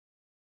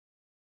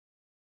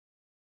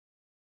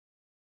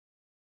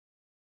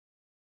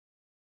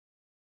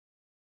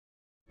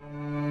This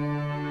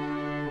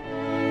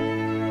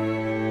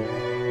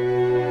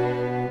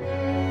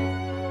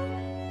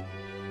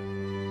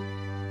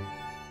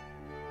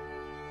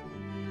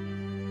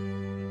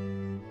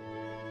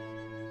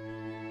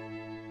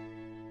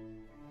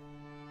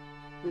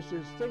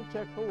is Think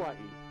Tech Hawaii.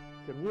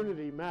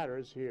 Community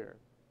matters here.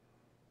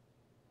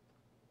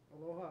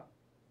 Aloha.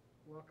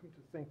 Welcome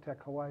to Think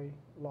Tech Hawaii,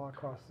 Law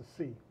Across the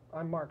Sea.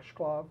 I'm Mark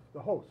Shklov, the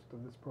host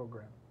of this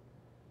program.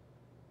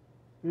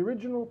 The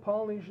original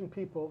Polynesian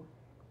people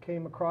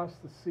came across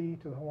the sea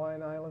to the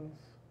Hawaiian Islands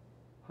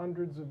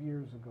hundreds of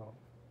years ago.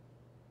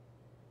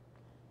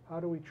 How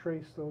do we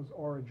trace those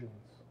origins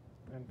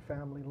and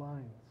family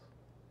lines?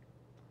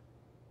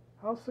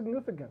 How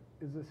significant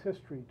is this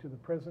history to the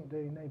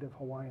present-day native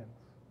Hawaiians?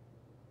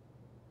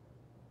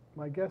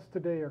 My guests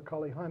today are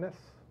Kale Hannahs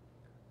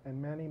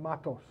and Manny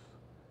Mattos.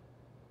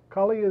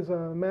 Kale is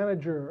a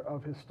manager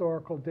of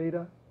historical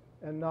data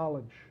and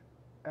knowledge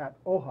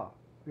at OHA,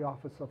 the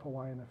Office of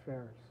Hawaiian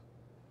Affairs.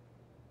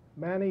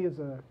 Manny is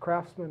a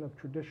craftsman of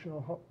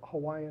traditional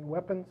Hawaiian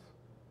weapons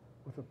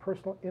with a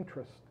personal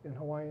interest in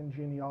Hawaiian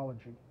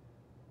genealogy.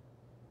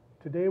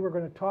 Today we're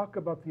going to talk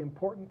about the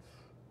importance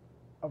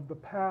of the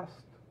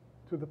past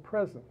to the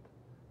present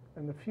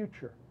and the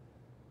future,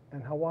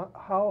 and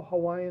how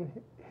Hawaiian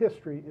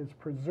history is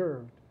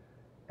preserved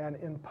and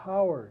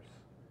empowers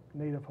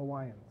Native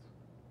Hawaiians.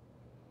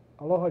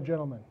 Aloha,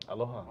 gentlemen.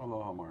 Aloha.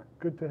 Aloha, Mark.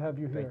 Good to have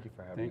you here. Thank you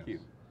for having us. Thank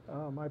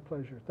you. My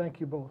pleasure. Thank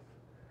you both.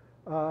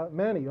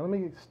 Manny, let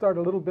me start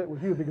a little bit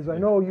with you because I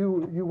know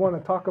you want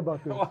to talk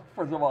about this. Well,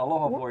 first of all,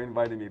 aloha for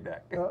inviting me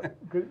back.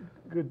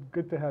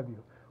 Good to have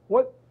you.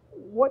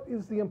 What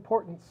is the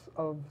importance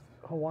of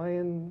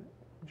Hawaiian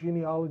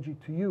genealogy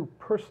to you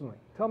personally?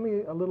 Tell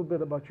me a little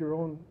bit about your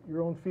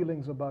own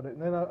feelings about it,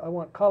 and then I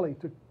want Kale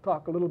to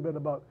talk a little bit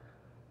about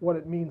what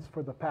it means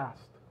for the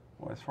past.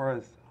 Well, as far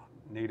as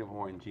Native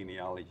Hawaiian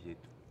genealogy,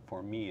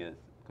 for me is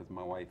because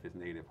my wife is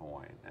Native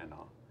Hawaiian, and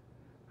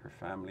her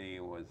family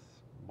was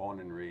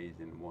born and raised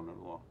in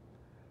Honolulu,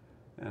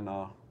 and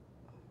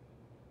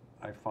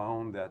I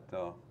found that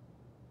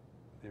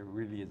there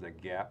really is a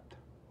gap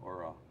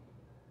or a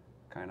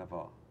kind of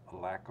a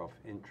lack of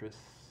interest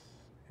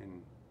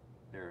in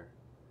their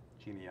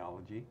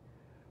genealogy.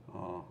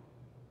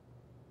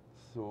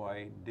 So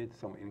I did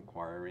some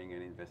inquiring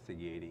and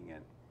investigating,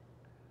 and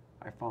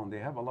I found they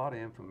have a lot of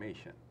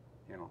information,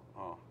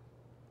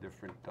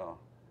 different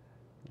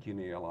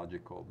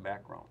genealogical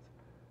backgrounds.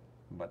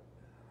 But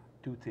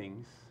two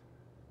things,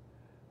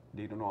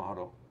 they don't know how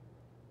to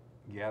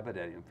gather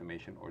that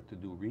information or to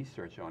do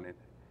research on it.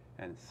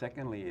 And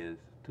secondly is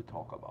to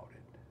talk about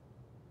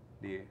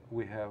it.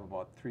 We have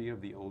about 3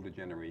 of the older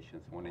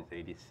generations. One is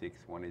 86,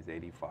 one is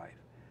 85.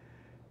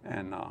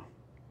 And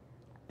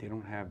they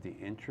don't have the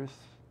interest,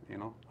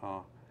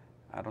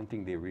 I don't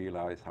think they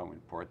realize how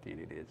important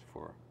it is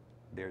for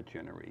their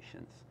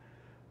generations.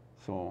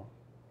 So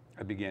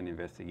I began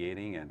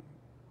investigating, and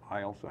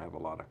I also have a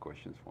lot of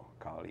questions for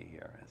Kale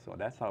here. And so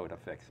that's how it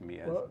affects me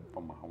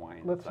from a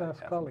Hawaiian Let's side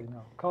ask Kale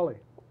now. Kale,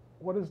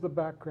 what is the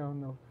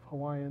background of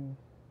Hawaiian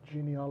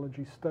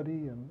genealogy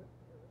study, and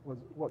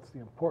what's the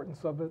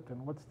importance of it,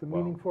 and what's the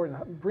meaning for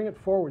it? Bring it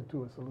forward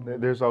to us a little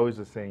bit. There's always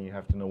a saying, you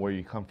have to know where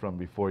you come from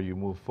before you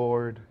move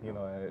forward.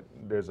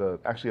 There's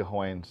actually a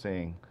Hawaiian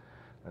saying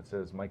that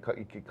says, "Mai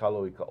ka'ike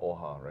kalo I ka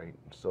oha," right?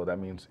 So that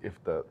means if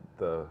the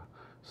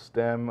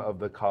stem of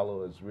the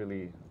kalo is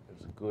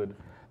good,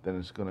 then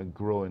it's going to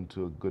grow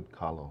into a good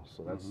kalo.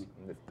 So that's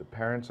if the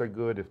parents are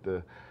good, if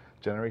the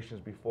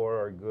generations before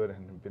are good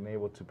and have been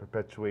able to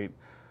perpetuate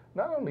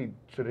not only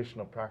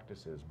traditional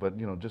practices, but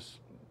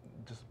just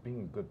being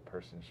a good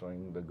person,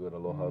 showing the good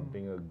aloha,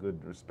 being a good,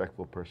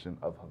 respectful person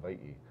of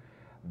Hawaii,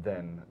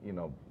 then,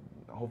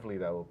 hopefully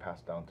that will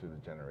pass down through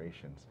the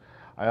generations.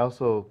 I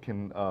also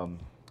can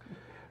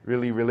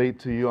really relate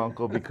to you,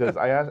 Uncle, because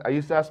I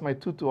used to ask my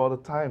tutu all the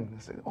time, I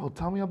said, "Oh,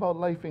 tell me about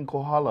life in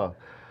Kohala."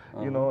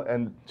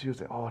 And she would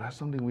say, "Oh, that's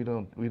something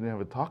we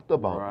never talked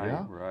about." Right,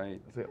 yeah?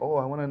 right. I say, "Oh,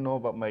 I want to know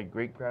about my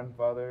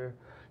great-grandfather,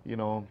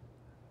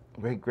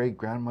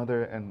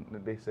 great-great-grandmother," and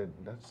they said,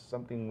 "That's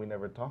something we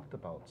never talked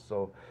about."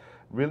 So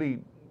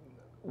really,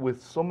 with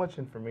so much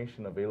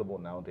information available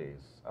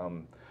nowadays,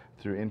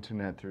 through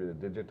internet, through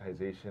the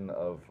digitization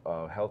of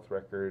health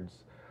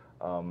records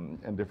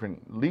and different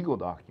legal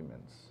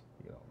documents,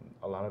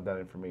 a lot of that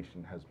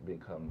information has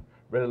become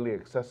readily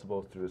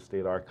accessible through the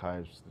state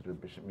archives, through the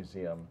Bishop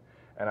Museum,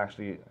 and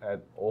actually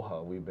at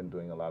OHA, we've been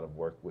doing a lot of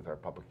work with our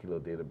Papakilo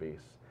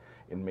Database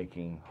in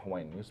making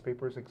Hawaiian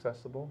newspapers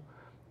accessible,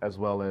 as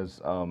well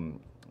as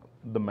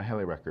the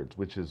Mahele records,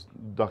 which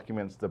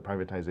documents the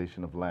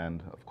privatization of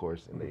land, of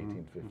course, in the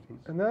 1850s.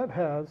 And that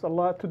has a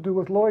lot to do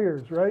with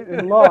lawyers, right?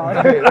 In law.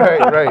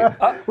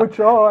 right. Which,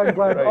 I'm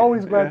glad,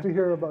 always glad to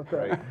hear about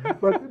that.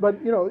 Right.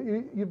 But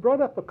you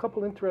brought up a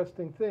couple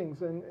interesting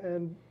things,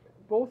 and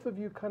both of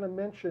you kind of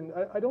mentioned,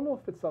 I don't know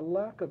if it's a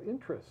lack of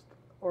interest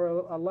or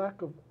a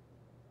lack of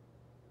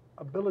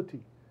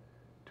ability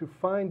to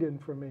find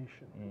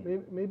information.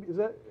 Maybe is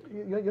that,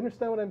 you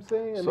understand what I'm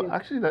saying? I So mean,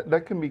 actually,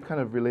 that can be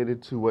kind of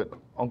related to what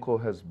Uncle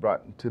has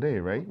brought today,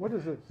 right? what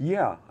is this?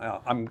 Yeah,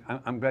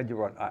 I'm glad you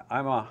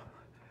brought.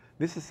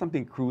 This is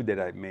something crude that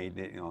I made,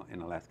 in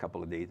the last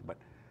couple of days. But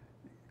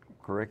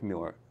correct me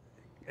or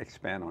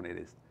expand on it.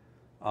 Is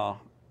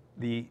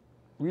the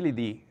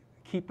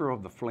keeper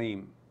of the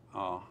flame,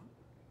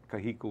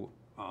 Kahiku,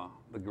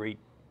 the great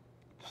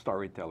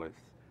storytellers.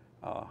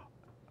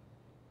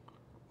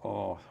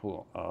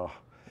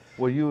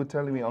 Well, you were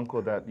telling me,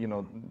 Uncle, that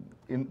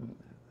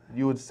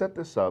you would set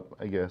this up,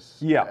 I guess.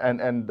 Yeah.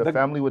 And the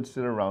family would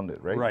sit around it,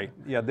 right? Right.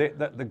 Yeah.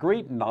 The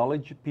great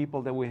knowledge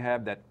people that we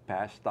have that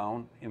pass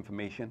down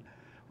information,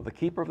 well, the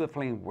keeper of the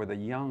flame were the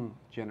young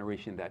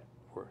generation that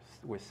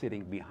were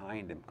sitting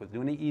behind them, because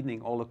during the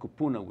evening all the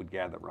kupuna would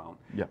gather around.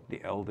 Yeah.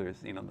 The elders,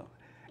 and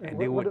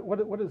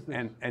what is this?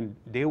 And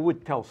they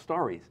would tell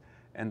stories.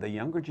 And the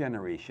younger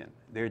generation,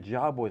 their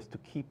job was to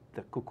keep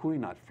the kukui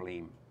knot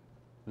flame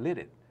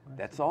lit.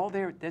 That's all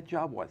their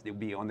job was. They'd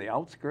be on the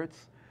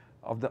outskirts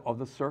of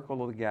the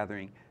circle of the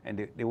gathering,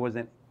 and there was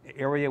an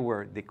area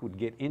where they could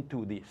get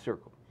into the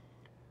circle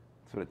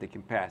so that they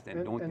can pass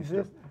and don't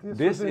disturb.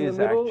 This is in the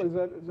middle? Is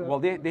that well,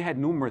 they had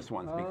numerous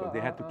ones because they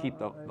had to keep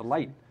the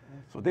light.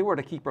 So they were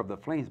the keeper of the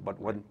flames. But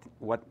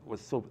what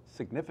was so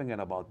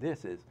significant about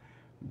this is,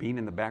 being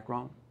in the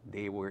background,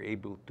 they were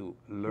able to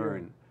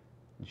learn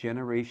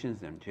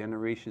generations and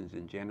generations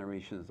and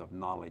generations of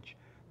knowledge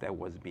that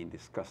was being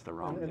discussed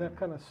around and them. that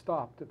kind of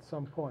stopped at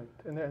some point.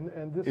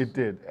 And this. It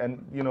did,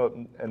 and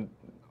and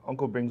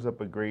Uncle brings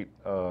up a great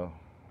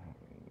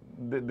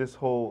this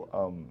whole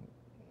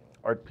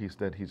art piece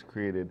that he's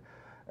created,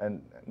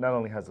 and not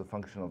only has a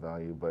functional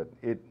value, but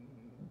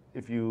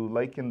if you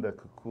liken the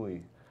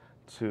kukui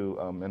to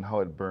and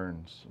how it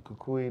burns,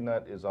 kukui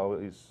nut is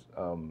always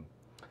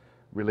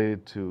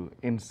related to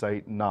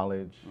insight,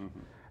 knowledge.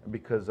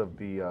 Because of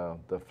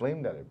the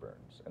flame that it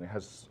burns, and it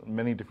has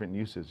many different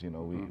uses.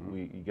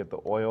 You get the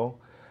oil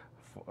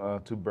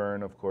to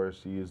burn, of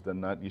course. You use the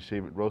nut, you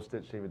shave it, roast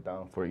it, shave it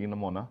down for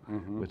inamona,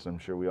 which I'm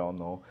sure we all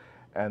know.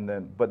 And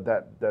then, but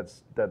that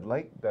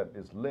light that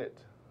is lit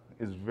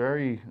is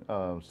very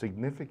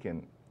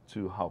significant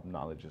to how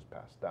knowledge is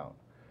passed down.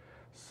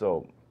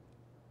 So,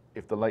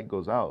 if the light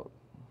goes out,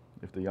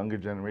 if the younger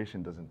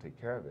generation doesn't take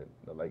care of it,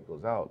 the light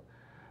goes out,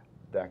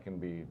 that can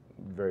be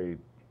very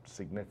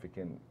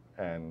significant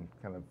and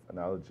kind of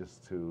analogous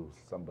to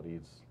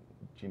somebody's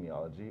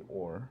genealogy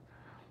or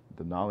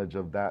the knowledge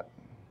of that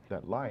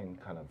line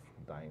kind of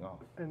dying off.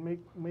 And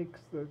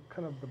makes the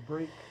kind of the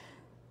break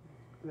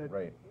that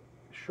Right.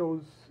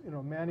 shows,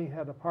 Manny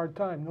had a hard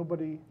time.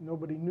 Nobody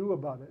knew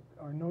about it,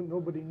 or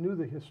nobody knew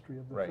the history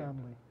of the Right.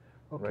 family.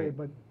 Okay, Right.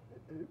 but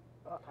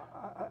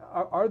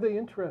are they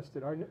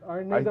interested?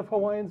 Are Native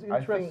Hawaiians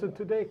interested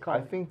today, Kyle?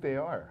 I think they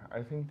are.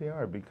 I think they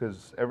are,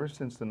 because ever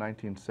since the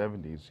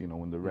 1970s,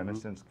 when the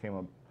Renaissance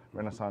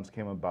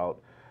came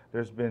about,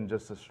 there's been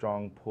just a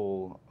strong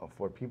pull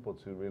for people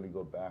to really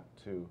go back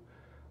to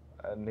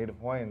Native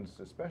Hawaiians,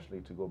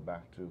 especially to go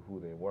back to who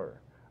they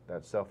were.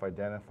 That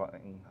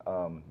self-identifying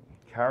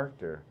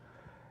character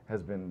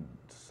has been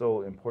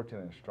so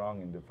important and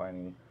strong in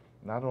defining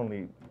not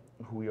only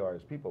who we are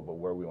as people, but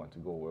where we want to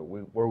go,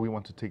 where we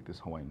want to take this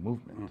Hawaiian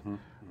movement,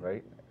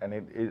 right? And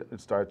it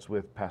starts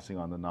with passing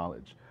on the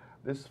knowledge.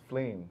 This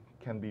flame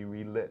can be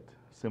relit,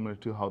 similar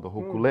to how the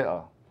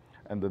hokulea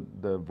and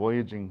the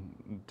voyaging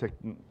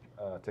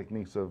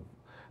techniques of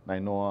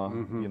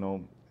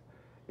Nainoa,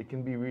 it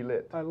can be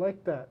relit. I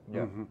like that.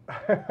 Yeah.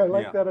 I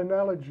like that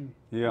analogy.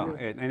 Yeah,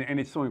 and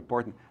it's so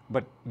important.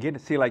 But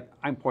like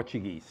I'm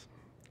Portuguese,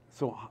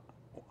 so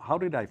how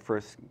did I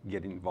first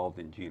get involved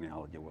in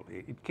genealogy? Well,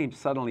 it came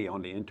suddenly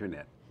on the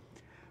internet.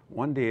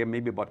 One day,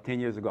 maybe about 10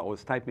 years ago, I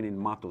was typing in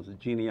Mattos,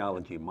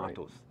 genealogy,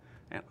 Mattos,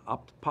 and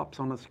up pops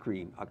on the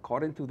screen,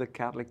 according to the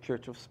Catholic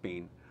Church of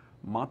Spain,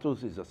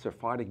 Mattos is a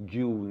Sephardic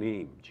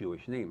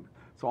Jewish name.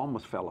 So I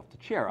almost fell off the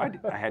chair.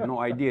 I had no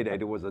idea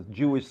that it was a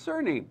Jewish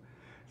surname.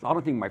 So I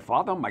don't think my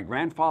father, my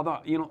grandfather,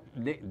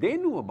 they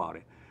knew about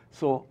it.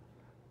 So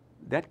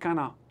that kind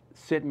of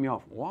set me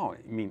off. Wow,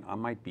 I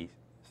might be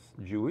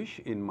Jewish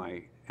in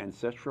my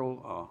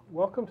ancestral.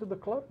 Welcome to the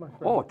club, my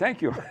friend. Oh,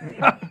 thank you.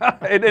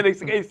 And an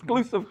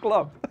exclusive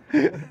club.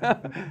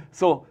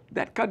 So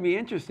that got me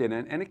interested,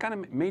 and it kind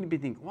of made me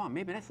think, wow,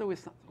 maybe that's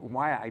always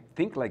why I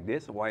think like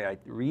this, why I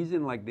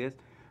reason like this.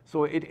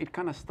 So it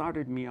kind of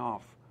started me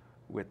off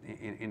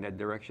in that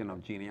direction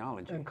of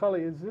genealogy. And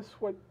Kali, is this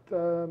what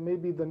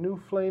maybe the new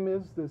flame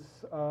is? This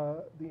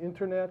the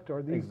internet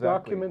or these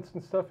documents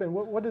and stuff? And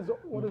what is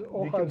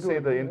OHA You can say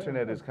doing? the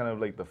internet is kind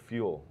of like the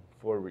fuel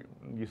for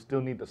you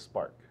still need the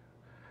spark.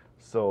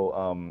 So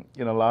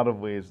in a lot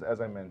of ways,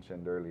 as I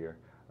mentioned earlier,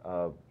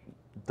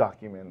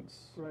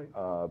 documents,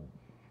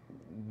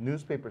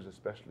 newspapers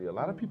especially. A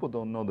lot of people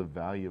don't know the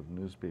value of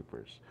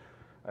newspapers.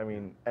 I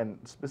mean, and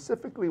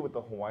specifically with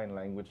the Hawaiian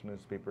language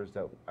newspapers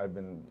that I've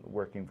been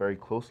working very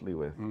closely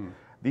with.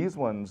 These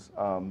ones,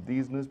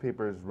 these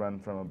newspapers run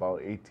from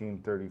about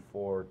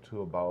 1834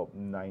 to about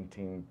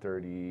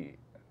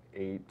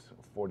 1938,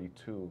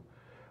 42.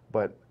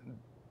 But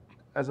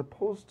as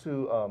opposed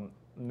to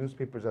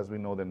newspapers as we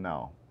know them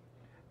now,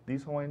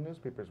 these Hawaiian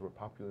newspapers were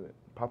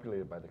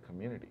populated by the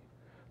community.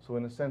 So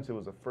in a sense, it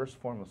was the first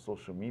form of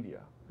social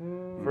media,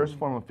 first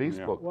form of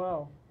Facebook.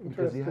 Wow,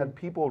 Because you had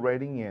people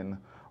writing in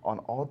on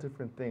all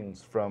different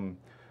things, from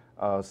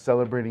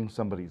celebrating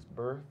somebody's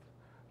birth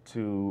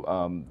to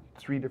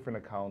 3 different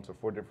accounts or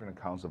 4 different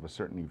accounts of a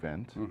certain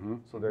event.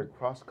 So they're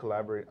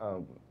cross-collaborate,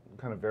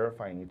 kind of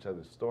verifying each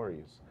other's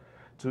stories.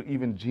 To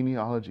even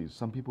genealogies.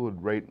 Some people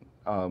would write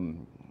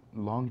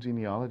long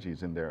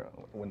genealogies in there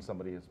when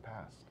somebody has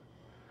passed.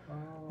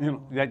 You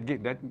know,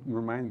 that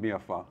reminds me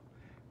of, I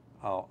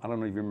don't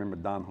know if you remember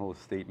Don Ho's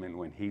statement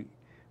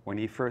when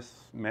he first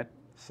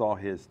saw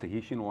his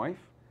Tahitian wife.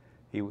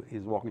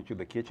 He's walking through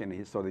the kitchen and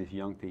he saw this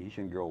young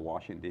Tahitian girl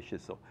washing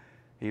dishes. So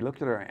he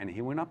looked at her and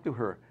he went up to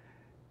her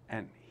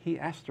and he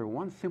asked her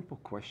one simple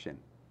question: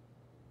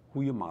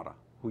 who you mara,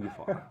 who you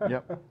father?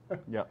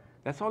 Yep.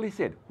 That's all he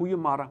said. Who you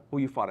mara, who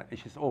you father? And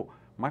she said, oh,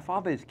 my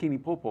father is Kini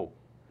Popo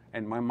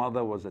and my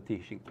mother was a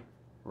Tahitian.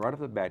 Right off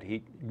the bat,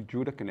 he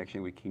drew the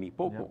connection with Kini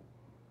Popo. Yep.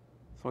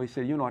 So he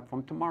said, you know what,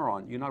 from tomorrow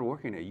on, you're not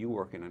working there, you're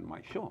working on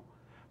my show.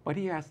 But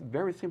he asked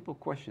very simple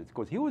questions,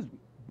 because he was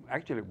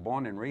actually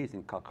born and raised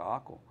in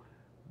Kaka'ako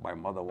by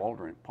Mother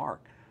Waldron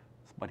Park.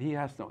 But he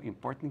asked an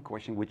important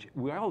question, which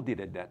we all did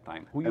at that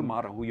time: who you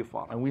mother, who you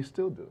father. And we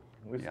still do.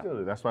 We still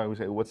do. That's why we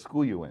say, what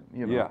school you went?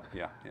 You know?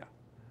 Yeah.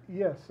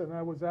 Yes, and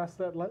I was asked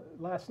that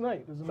last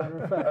night, as a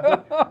matter of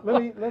fact.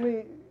 But let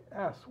me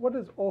ask, what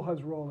is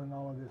OHA's role in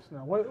all of this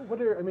now?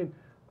 What are, I mean,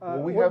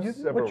 we have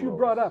several what you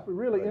brought roles, up,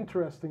 really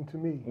interesting to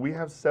me. We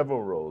have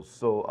several roles.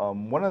 So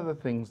one of the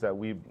things that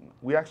we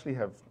actually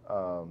have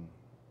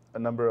a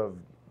number of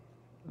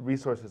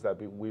resources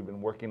that we've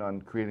been working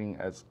on creating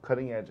as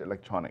cutting-edge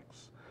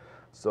electronics.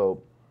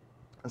 So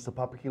it's the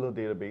Papakilo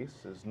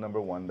Database is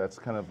 #1. That's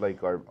kind of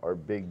like our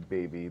big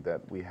baby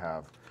that we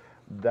have.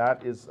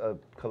 That is a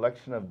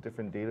collection of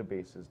different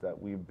databases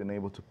that we've been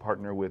able to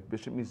partner with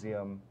Bishop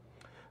Museum,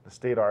 the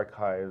State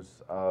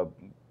Archives,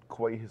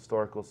 Kauai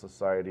Historical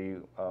Society,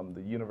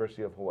 the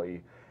University of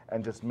Hawaii,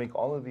 and just make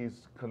all of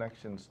these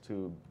connections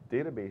to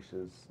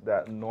databases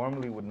that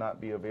normally would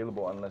not be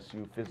available unless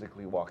you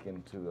physically walk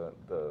into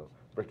the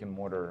brick and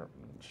mortar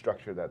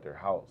structure that they're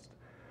housed.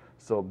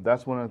 So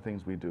that's one of the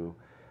things we do.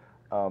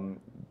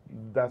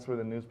 That's where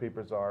the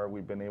newspapers are.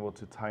 We've been able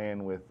to tie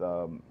in with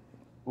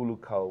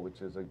Ulukau,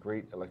 which is a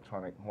great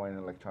Hawaiian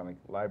electronic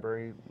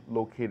library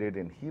located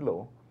in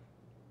Hilo,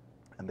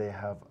 and they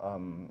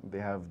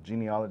have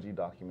genealogy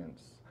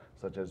documents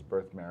such as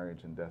birth,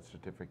 marriage, and death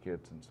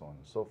certificates, and so on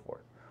and so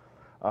forth.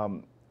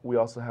 We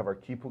also have our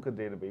Kipuka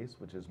database,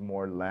 which is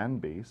more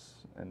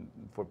land-based, and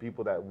for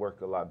people that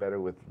work a lot better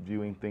with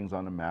viewing things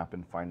on a map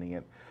and finding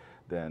it,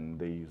 then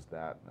they use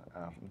that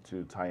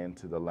to tie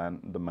into the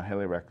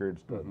Mahele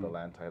records, the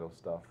land title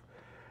stuff.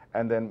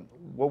 And then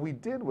what we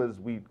did was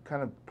we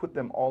kind of put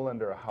them all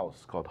under a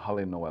house called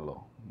Hale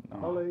Noelo.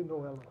 Hale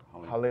Noelo.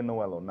 Hale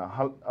Noelo. Now,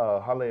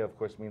 Hale, of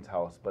course, means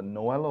house, but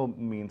Noelo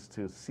means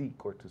to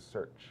seek or to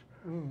search.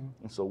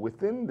 And so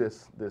within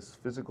this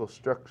physical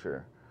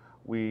structure,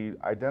 we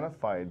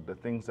identified the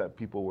things that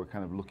people were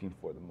kind of looking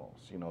for the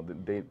most, you know,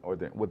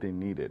 what they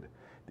needed.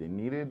 They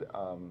needed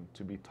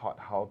to be taught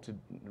how to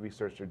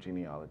research their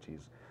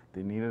genealogies.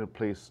 They needed a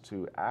place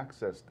to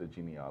access the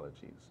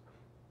genealogies.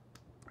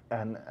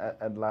 And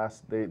at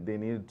last, they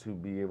needed to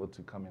be able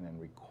to come in and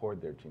record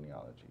their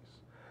genealogies.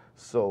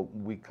 So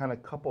we kind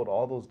of coupled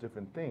all those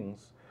different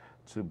things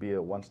to be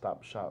a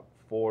one-stop shop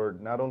for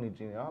not only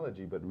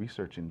genealogy, but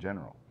research in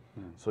general.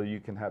 So you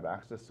can have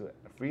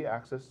free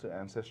access to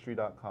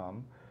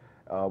Ancestry.com.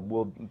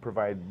 We'll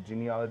provide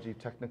genealogy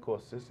technical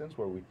assistance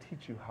where we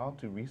teach you how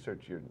to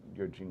research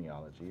your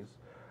genealogies.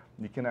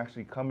 You can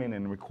actually come in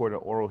and record an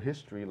oral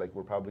history like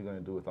we're probably going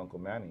to do with Uncle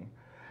Manny.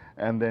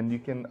 And then you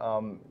can,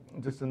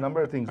 just a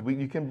number of things.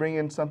 You can bring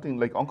in something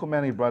like Uncle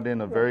Manny brought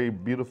in a very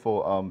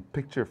beautiful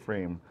picture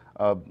frame,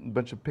 a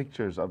bunch of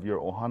pictures of your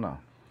ohana.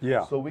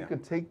 Yeah. So we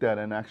could take that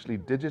and actually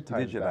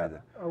digitize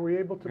that. Are we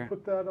able to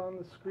put that on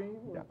the screen?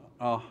 Yeah.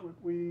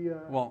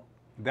 Well,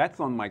 that's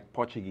on my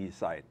Portuguese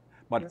side.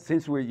 But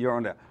since you're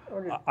on the,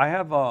 I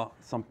have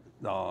some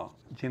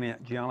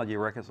genealogy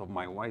records of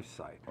my wife's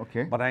side.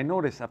 Okay. But I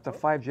noticed after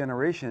 5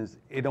 generations,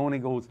 it only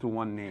goes to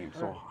one name.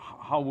 So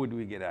how would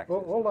we get access?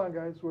 Well, hold on,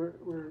 guys. We're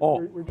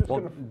just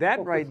going to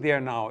that right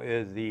there now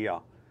is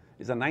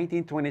is a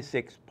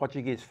 1926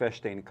 Portuguese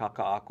festa in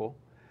Kaka'ako,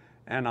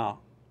 and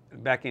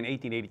back in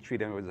 1883,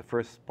 then was the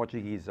first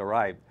Portuguese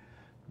arrived,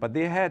 but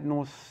they had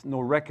no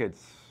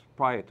records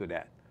prior to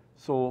that.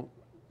 So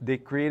they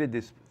created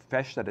this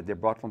festa that they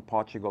brought from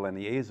Portugal and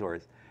the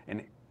Azores,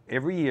 and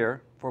every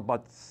year for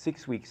about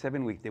 6 weeks,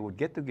 7 weeks, they would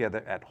get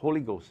together at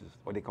Holy Ghosts,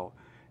 what they call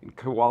in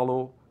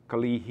Kewalo,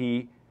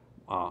 Kalihi,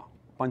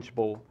 Punch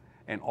Bowl,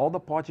 and all the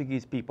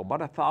Portuguese people, about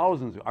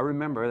 1,000. I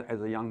remember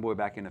as a young boy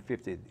back in the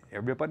 50s,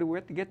 everybody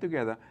would get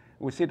together,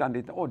 would sit down,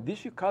 oh,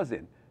 this your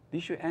cousin,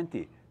 this your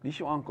auntie, this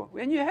your uncle,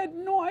 and you had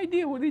no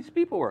idea who these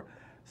people were.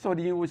 So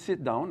you would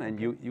sit down and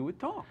you would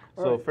talk.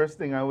 So first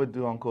thing I would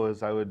do, Uncle,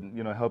 is I would,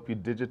 you know, help you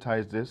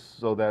digitize this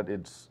so that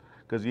it's,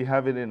 because you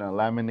have it in a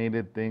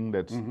laminated thing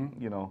that's,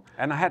 you know.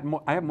 And I have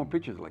more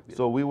pictures like this.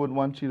 So we would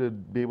want you to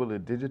be able to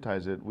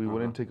digitize it. We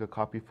wouldn't take a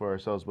copy for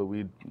ourselves, but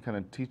we'd kind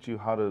of teach you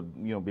how to,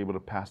 you know, be able to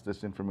pass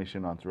this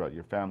information on throughout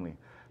your family.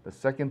 The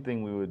second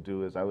thing we would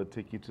do is I would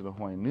take you to the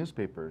Hawaiian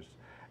newspapers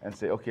and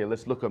say, okay,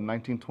 let's look up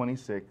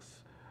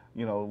 1926,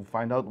 you know,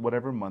 find out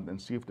whatever month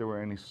and see if there were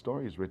any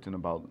stories written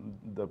about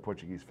the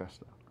Portuguese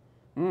festa.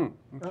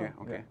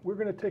 Okay. We're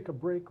going to take a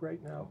break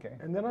right now. Okay.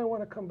 And then I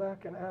want to come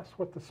back and ask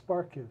what the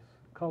spark is.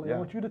 Kale, I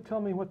want you to tell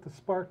me what the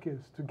spark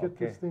is to get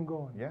this thing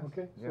going. Yes.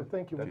 Okay? Yeah, So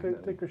thank you. We'll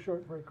definitely. take a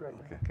short break right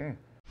now. Okay.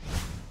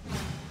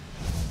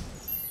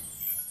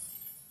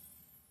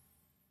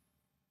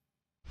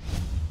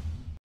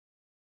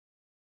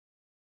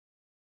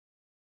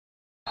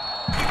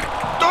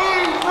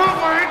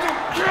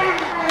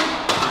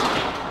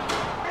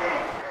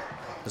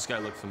 This guy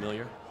look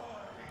familiar?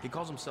 He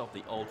calls himself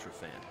the Ultra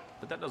Fan,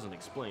 but that doesn't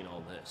explain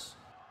all this.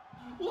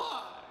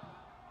 Why?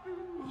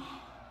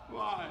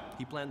 Why?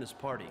 He planned this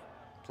party,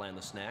 planned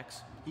the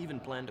snacks, he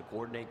even planned to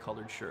coordinate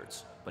colored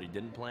shirts, but he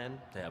didn't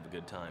plan to have a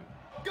good time.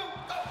 Go, go,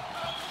 go.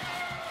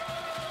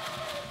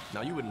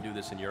 Now you wouldn't do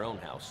this in your own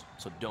house,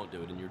 so don't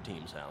do it in your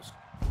team's house.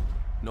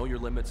 Know your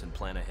limits and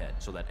plan ahead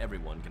so that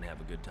everyone can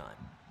have a good time.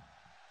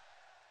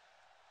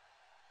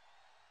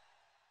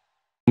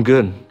 I'm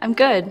good. I'm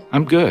good.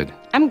 I'm good.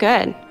 I'm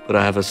good. But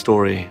I have a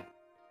story,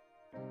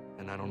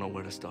 and I don't know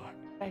where to start.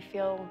 I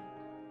feel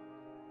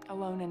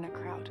alone in a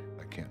crowd.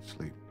 I can't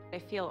sleep. I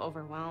feel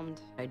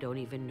overwhelmed. I don't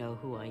even know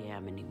who I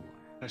am anymore.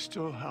 I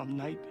still have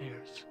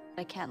nightmares.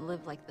 I can't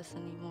live like this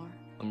anymore.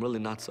 I'm really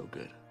not so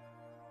good.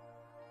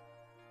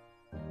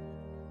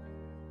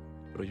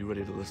 But are you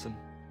ready to listen?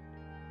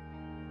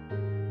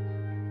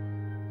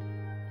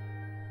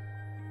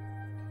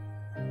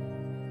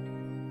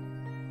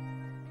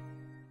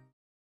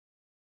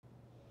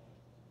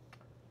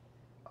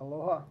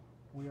 Aloha.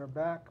 We are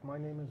back. My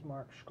name is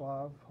Mark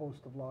Shklav, host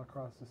of Law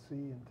Across the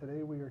Sea, and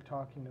today we are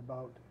talking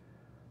about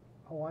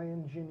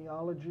Hawaiian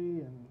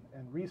genealogy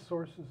and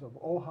resources of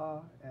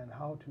OHA and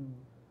how to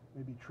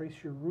maybe trace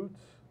your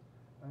roots.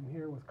 I'm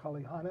here with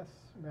Kale Hannahs,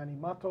 Manny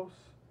Mattos.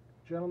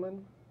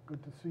 Gentlemen,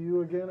 good to see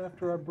you again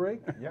after our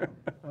break. Yeah.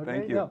 Okay,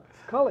 Thank you. Now,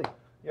 Kale,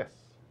 Yes.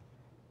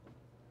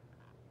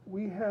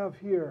 we have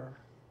here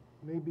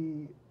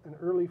maybe an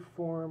early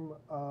form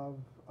of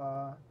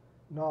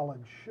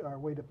knowledge, our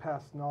way to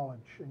pass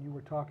knowledge, and you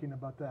were talking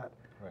about that.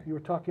 Right. You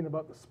were talking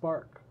about the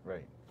spark.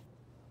 Right.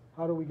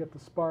 How do we get the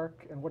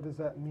spark, and what does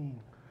that mean?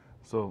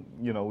 So,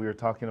 you know, we were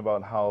talking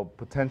about how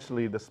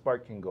potentially the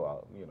spark can go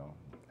out, you know,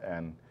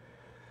 and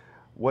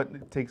what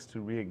it takes to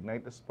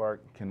reignite the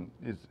spark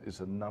is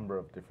a number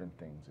of different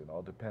things. It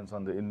all depends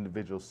on the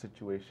individual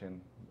situation.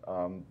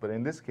 But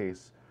in this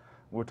case,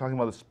 we're talking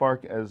about the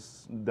spark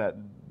as that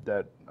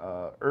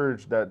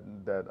urge,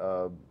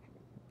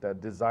 that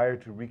desire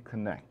to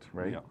reconnect,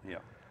 right? Yeah.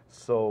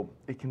 So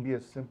it can be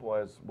as simple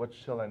as, what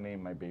shall I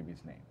name my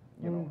baby's name?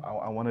 You know,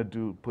 I want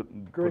to put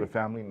a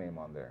family name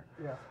on there.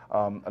 Yeah.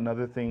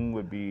 Another thing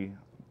would be,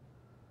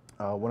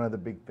 one of the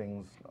big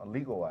things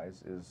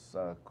legal-wise is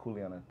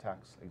kuleana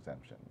tax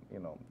exemption. You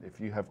know, if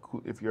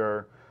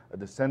you're a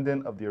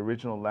descendant of the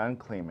original land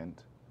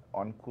claimant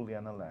on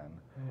kuleana land,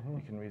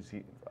 you can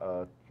receive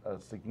a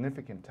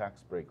significant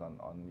tax break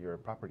on your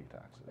property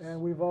taxes.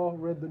 And we've all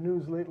read the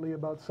news lately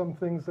about some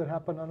things that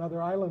happen on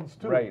other islands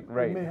too. Right.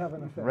 That may have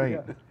an effect. Right,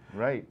 Yeah.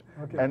 right.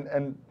 Okay.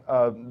 And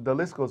the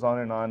list goes on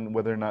and on,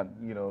 whether or not,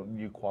 you know,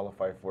 you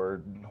qualify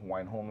for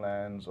Hawaiian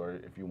homelands, or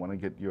if you want to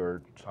get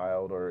your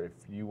child, or if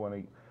you want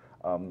to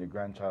your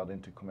grandchild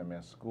into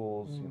Kamehameha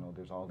schools. You know,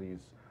 there's all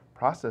these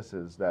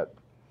processes that,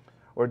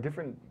 or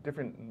different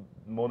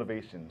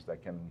motivations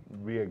that can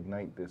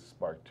reignite this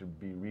spark to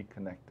be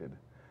reconnected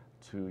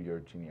to your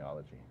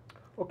genealogy.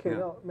 Okay,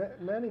 Yeah. now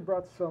Manny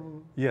brought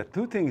some. Yeah,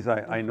 two things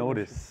I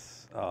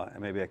notice, and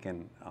maybe I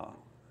can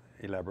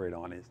elaborate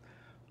on, is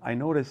I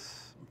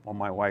notice on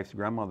my wife's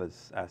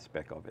grandmother's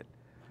aspect of it,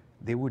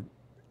 they would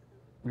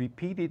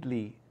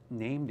repeatedly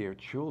name their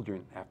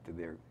children after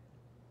their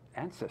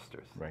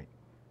ancestors. Right.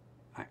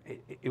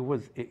 It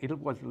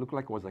looked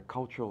like it was a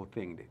cultural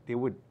thing. They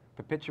would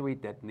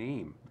perpetuate that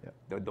name,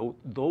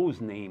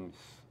 those names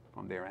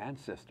from their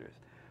ancestors,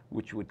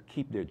 which would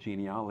keep their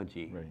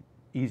genealogy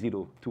easy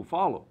to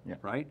follow,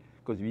 right?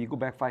 Because if you go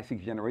back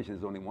 5-6 generations,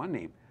 there's only one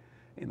name.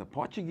 In the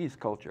Portuguese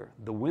culture,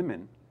 the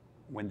women,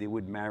 when they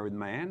would marry the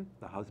man,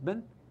 the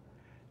husband,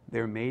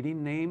 their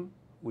maiden name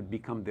would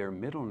become their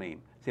middle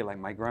name. Say, like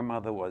my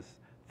grandmother was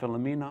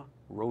Filomena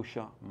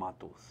Rocha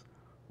Mattos.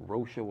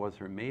 Rocha was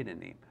her maiden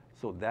name.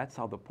 So that's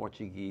how the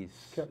Portuguese,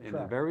 in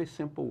a very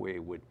simple way,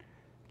 would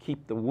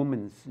keep the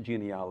woman's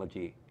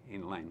genealogy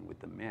in line with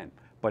the man.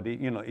 But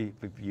you know, if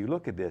you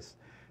look at this,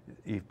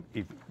 if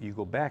you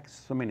go back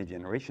so many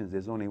generations,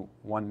 there's only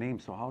one name.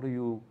 So how do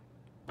you?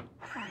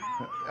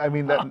 I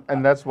mean,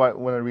 and that's why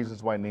one of the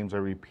reasons why names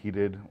are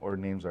repeated or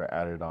names are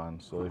added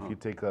on. So if you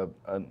take a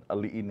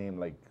li'i name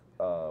like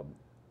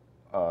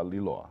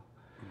Liloa,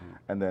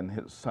 and then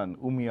his son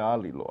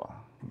Umialiloa.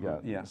 Yeah.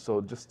 Yeah. So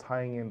just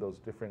tying in those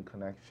different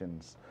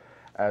connections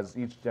as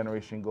each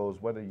generation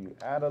goes, whether you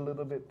add a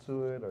little bit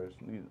to it or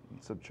you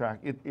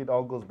subtract, it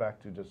all goes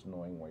back to just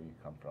knowing where you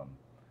come from.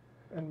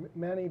 And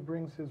Manny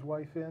brings his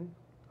wife in.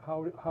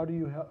 How do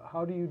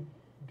you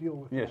deal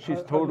with Yeah, that? she's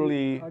How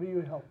totally do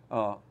you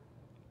help?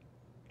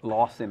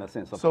 Lost in a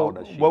sense of So how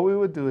does she. what we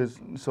would do is,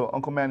 so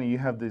Uncle Manny, you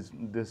have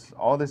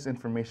all this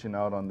information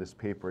out on this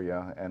paper,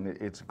 yeah, and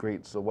it's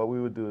great. So what we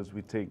would do is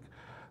we take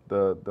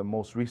the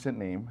most recent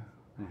name,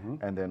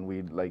 and then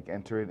we'd like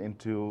enter it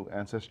into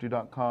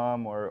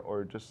Ancestry.com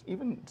or just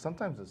even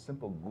sometimes a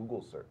simple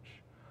Google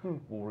search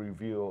will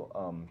reveal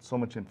so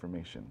much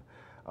information.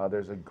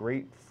 There's a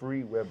great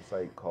free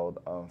website called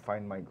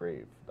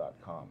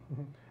findmygrave.com,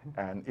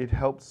 and it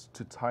helps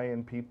to tie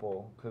in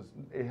people because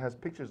it has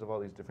pictures of all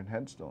these different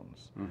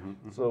headstones.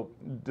 So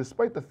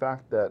despite the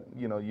fact that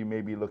you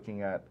may be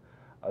looking at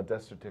a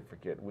death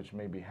certificate which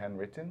may be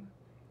handwritten,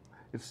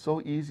 it's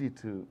so easy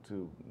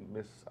to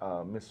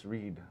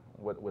misread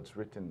what's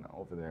written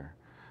over there.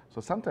 So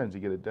sometimes you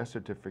get a death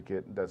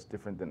certificate that's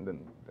different than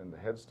the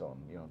headstone,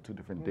 two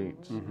different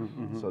dates.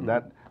 So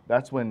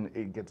that's when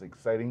it gets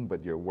exciting,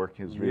 but your work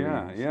is really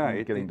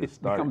getting to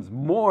start. It becomes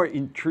more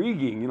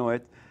intriguing.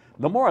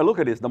 The more I look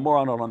at this, the more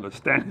I don't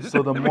understand.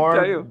 So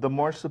the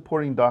more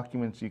supporting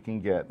documents you can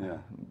get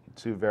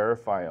to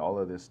verify all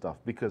of this stuff,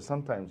 because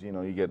sometimes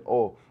you get,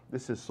 oh,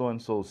 this is so and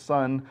so's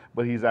son,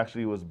 but he's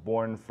actually was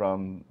born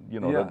from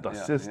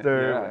the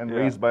sister and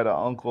raised by the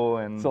uncle,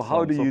 and so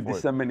how do you forth.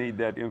 disseminate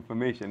that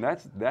information?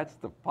 That's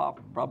the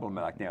problem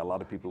that I think a lot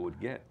of people would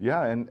get.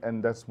 Yeah,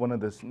 and that's one of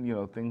the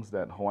things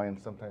that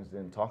Hawaiians sometimes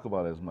didn't talk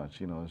about as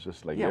much. It's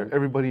just like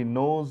everybody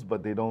knows,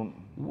 but they don't.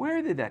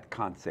 Where did that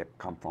concept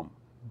come from?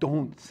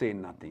 Don't say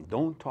nothing.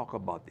 Don't talk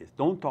about this.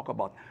 Don't talk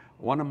about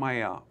one of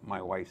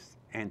my wife's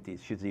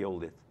aunties. She's the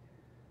oldest.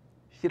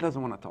 She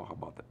doesn't want to talk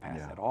about the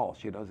past at all.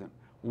 She doesn't.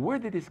 Where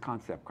did this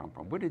concept come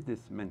from? Where did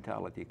this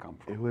mentality come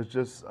from? It was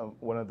just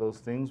one of those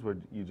things where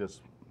you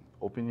just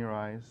open your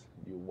eyes,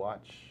 you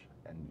watch,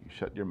 and you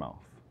shut your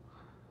mouth.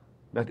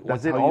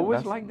 Was it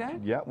always like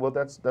that? Yeah. Well,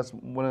 that's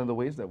one of the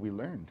ways that we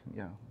learned.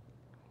 Yeah.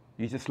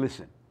 You just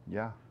listen.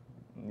 Yeah.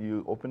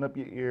 You open up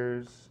your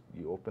ears,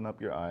 you open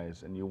up your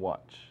eyes, and you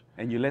watch.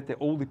 And you let the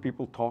older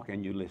people talk,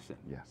 and you listen.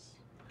 Yes.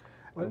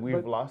 And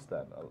we've lost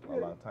that a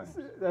lot of times.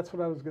 That's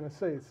what I was going to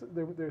say.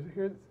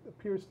 Here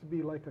appears to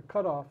be like a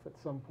cutoff at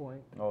some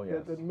point. Oh,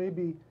 yes. That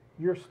maybe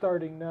you're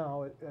starting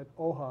now at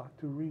OHA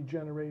to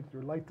regenerate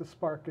or light the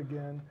spark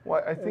again.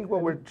 Well, I think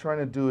what we're trying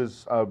to do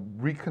is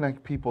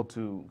reconnect people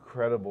to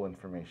credible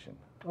information.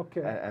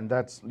 Okay. And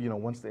that's,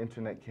 once the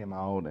internet came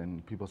out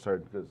and people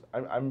started, because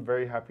I'm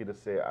very happy to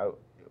say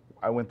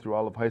I went through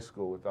all of high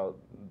school without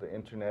the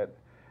internet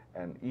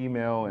and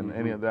email and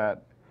any of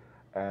that.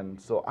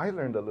 And so I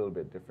learned a little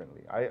bit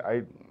differently.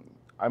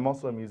 I'm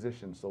also a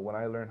musician, so when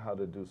I learn how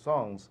to do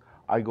songs,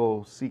 I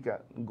go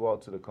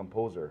out to the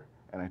composer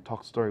and I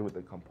talk story with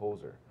the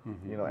composer,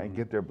 and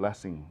get their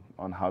blessing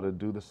on how to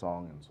do the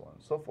song and so on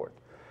and so forth.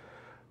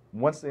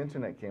 Once the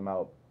internet came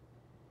out,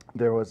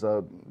 the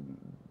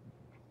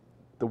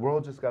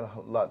world just got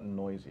a lot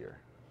noisier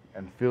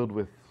and filled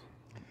with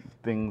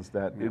things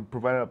that it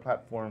provided a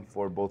platform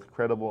for both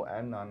credible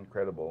and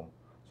non-credible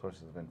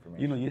sources of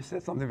information. You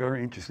said something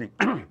very interesting.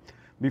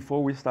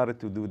 Before we started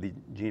to do the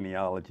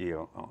genealogy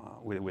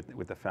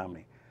with the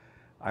family,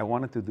 I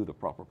wanted to do the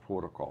proper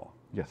protocol.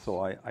 Yes.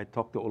 So I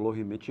talked to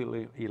Olohi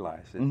Mitchell Eli.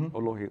 I said,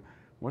 Olohi,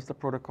 what's the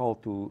protocol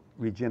to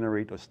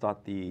regenerate or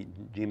start the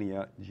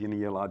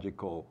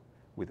genealogical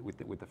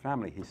with the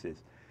family? He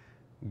says,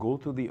 go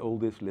to the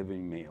oldest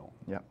living male.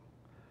 Yeah.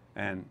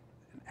 And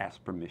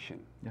ask permission.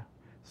 Yeah.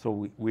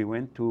 So we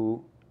went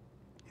to,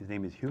 his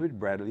name is Hewitt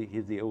Bradley.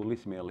 He's the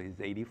oldest male.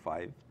 He's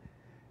 85.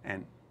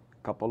 And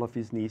a couple of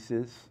his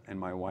nieces and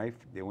my wife,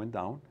 they went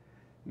down.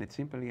 And they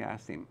simply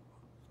asked him,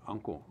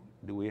 Uncle,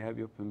 do we have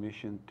your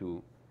permission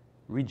to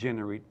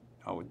regenerate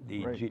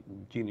the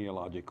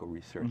genealogical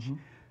research?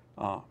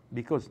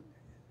 Because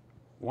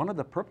one of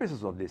the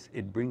purposes of this,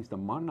 it brings the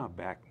mana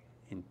back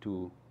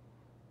into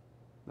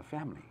the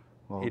family.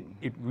 Well,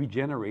 it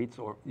regenerates,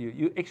 or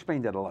you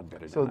explain that a lot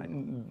better than I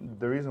do.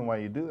 The reason why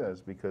you do that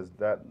is because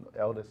that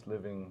eldest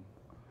living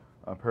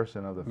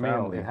person of the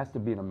family, it has to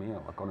be a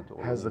male, according to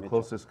has the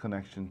closest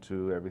connection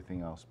to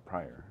everything else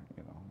prior.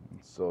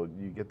 So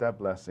you get that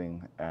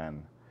blessing,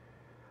 and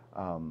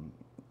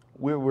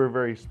we're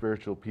very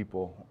spiritual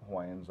people.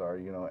 Hawaiians are,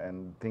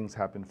 and things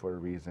happen for a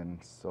reason.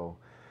 So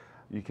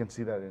you can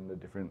see that in the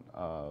different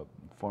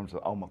forms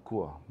of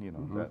aumakua,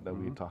 that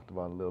we talked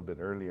about a little bit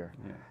earlier.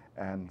 Yeah.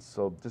 And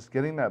so just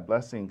getting that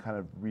blessing kind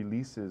of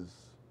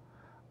releases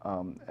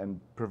and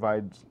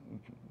provides,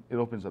 it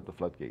opens up the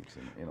floodgates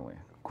in a way.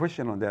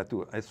 Question on that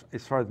too,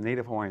 as far as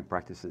Native Hawaiian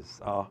practices,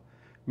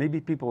 maybe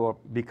people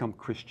become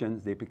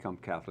Christians, they become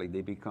Catholic,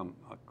 they become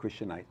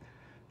Christianite.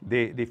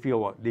 They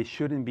feel they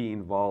shouldn't be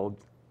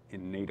involved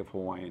in Native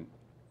Hawaiian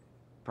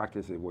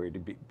practices where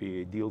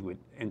they deal with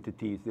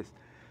entities.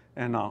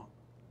 And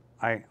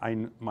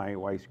my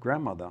wife's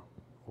grandmother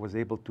was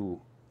able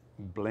to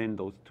blend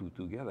those two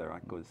together,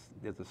 because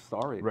there's a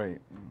story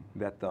Right.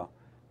 that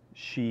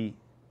she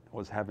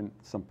was having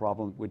some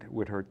problems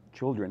with her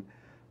children.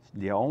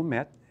 They all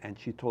met, and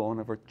she told one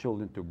of her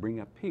children to bring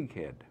a pig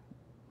head.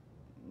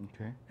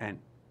 Okay.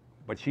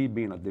 But she,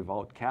 being a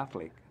devout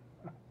Catholic,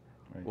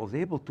 Right. was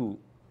able to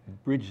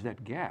bridge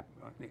that gap.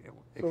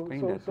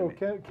 Explain that to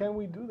me. Can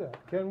we do that?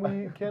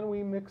 Can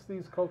we mix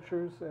these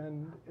cultures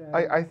and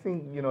I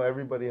think, you know,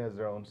 everybody has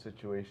their own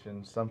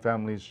situation. Some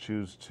families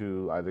choose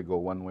to either go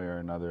one way or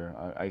another.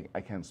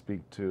 I can't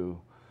speak to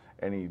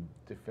any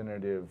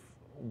definitive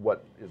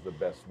what is the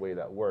best way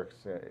that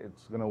works.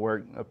 It's going to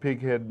work. A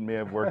pig head may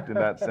have worked in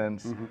that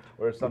sense,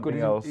 or something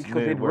else.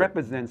 Because it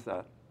represents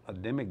a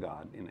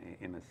demigod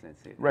in a sense.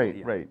 Right,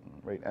 Yeah. right,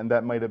 right. And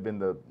that might have been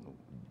the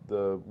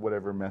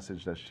whatever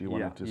message that she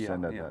wanted to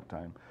send at that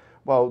time.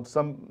 Well,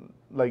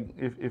 like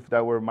if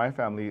that were my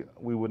family,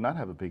 we would not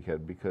have a pig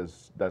head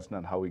because that's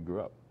not how we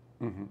grew up,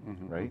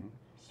 right?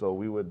 So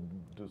we would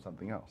do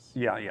something else.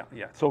 Yeah.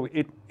 So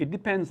it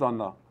depends on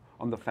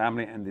the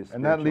family and this.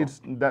 And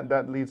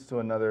that leads to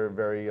another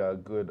very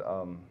good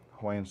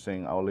Hawaiian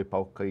saying, "Aole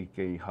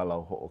paukaike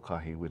halau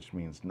ho'okahi," which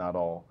means not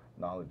all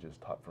knowledge is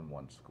taught from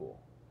one school.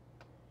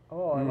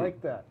 Oh, I like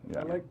that.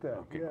 Yeah. I like that.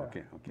 Okay, yeah.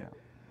 okay.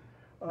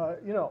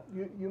 You know,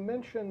 you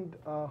mentioned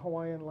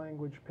Hawaiian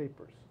language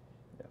papers.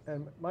 Yes.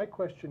 And my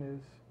question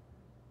is,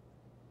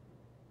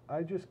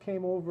 I just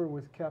came over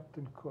with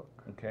Captain Cook.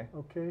 Okay.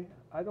 Okay?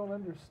 I don't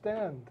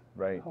understand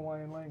Right.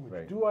 Hawaiian language.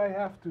 Right. Do I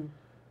have to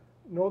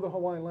know the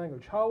Hawaiian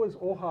language? How is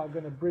OHA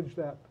going to bridge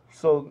that?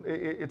 So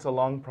it's a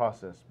long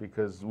process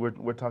because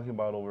we're talking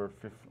about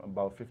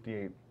about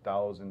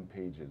 58,000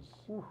 pages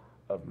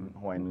of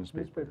Hawaiian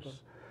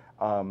newspapers.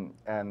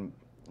 And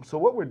so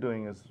what we're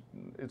doing is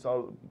it's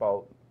all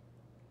about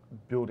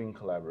building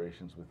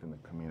collaborations within the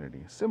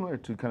community, similar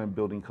to kind of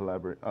building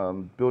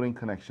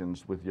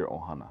connections with your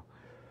ohana.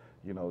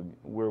 You know,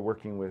 we're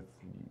working with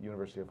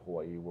University of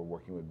Hawaii, we're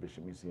working with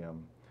Bishop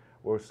Museum,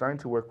 we're starting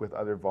to work with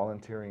other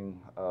volunteering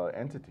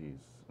entities,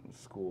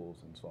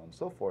 schools, and so on and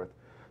so forth,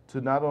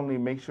 to not only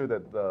make sure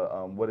that the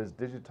what is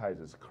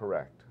digitized is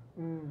correct,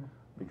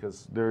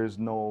 because there is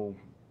no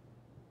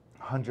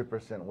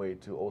 100% way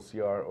to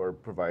OCR or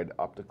provide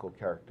optical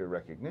character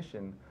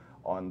recognition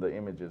on the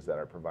images that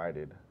are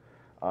provided,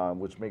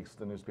 which makes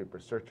the newspaper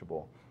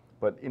searchable.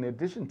 But in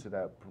addition to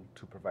that,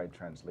 to provide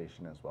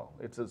translation as well.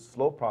 It's a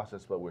slow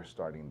process, but we're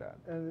starting that.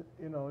 And,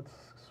 you know, it's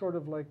sort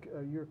of like,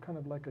 you're kind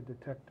of like a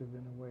detective in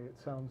a way, it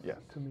sounds Yes.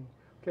 to me.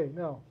 Okay,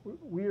 now,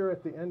 we are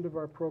at the end of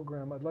our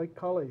program. I'd like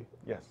Kale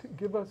Yes. to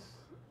give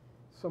us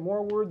some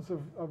more words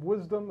of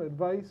wisdom,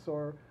 advice,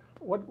 or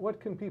what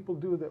can people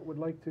do that would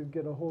like to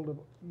get a hold of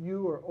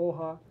you or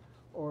OHA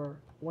or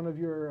one of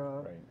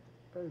your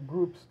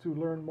groups to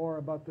learn more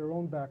about their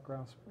own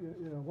backgrounds?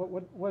 You know,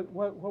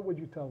 what would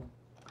you tell them?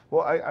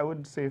 Well, I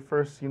would say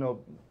first, you know,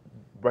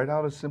 write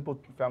out a simple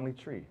family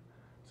tree.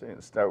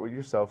 Start with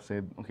yourself,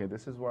 say, okay,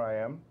 this is where I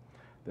am.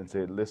 Then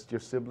say, list your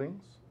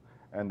siblings,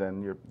 and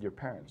then your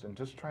parents. And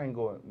just try and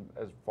go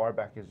as far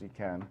back as you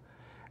can.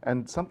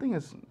 And something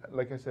is,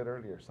 like I said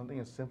earlier, something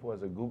as simple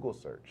as a Google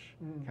search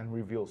can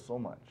reveal so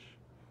much.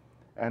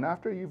 And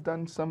after you've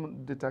done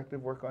some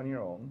detective work on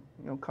your own,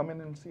 you know, come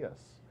in and see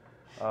us.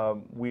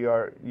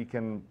 You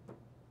can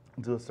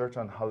do a search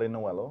on Hale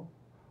Noelo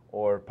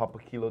or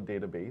Papakilo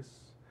Database,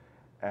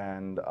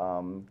 and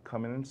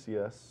come in and see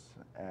us,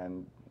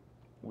 and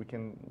we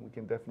can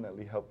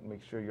definitely help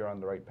make sure you're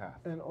on the right path.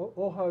 And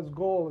OHA's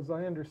goal, as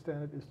I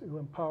understand it, is to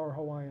empower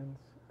Hawaiians.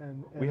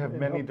 And we have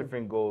many help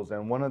different goals,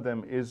 and one of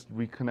them is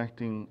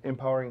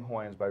empowering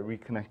Hawaiians by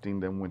reconnecting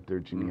them with their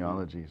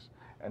genealogies,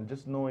 and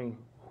just knowing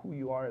who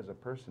you are as a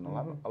person.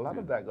 A lot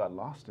of that got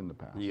lost in the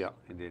past. Yeah,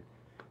 it did.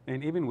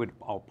 And even with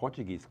our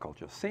Portuguese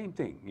culture, same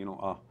thing, you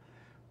know.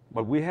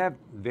 But we have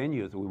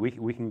venues where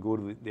we can go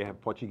to. They have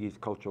Portuguese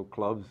cultural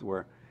clubs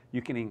where you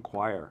can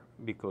inquire,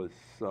 because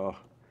a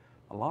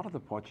lot of the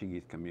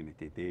Portuguese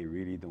community, they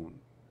really don't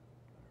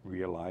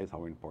realize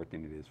how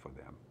important it is for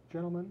them.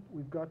 Gentlemen,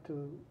 we've got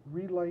to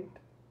relight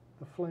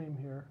the flame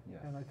here,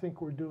 and I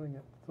think we're doing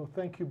it. So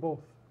thank you both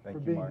for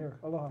being Mark. here.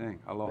 Aloha.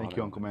 Aloha. Thank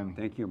you, Uncle Manny.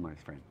 Thank you, my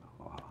friend.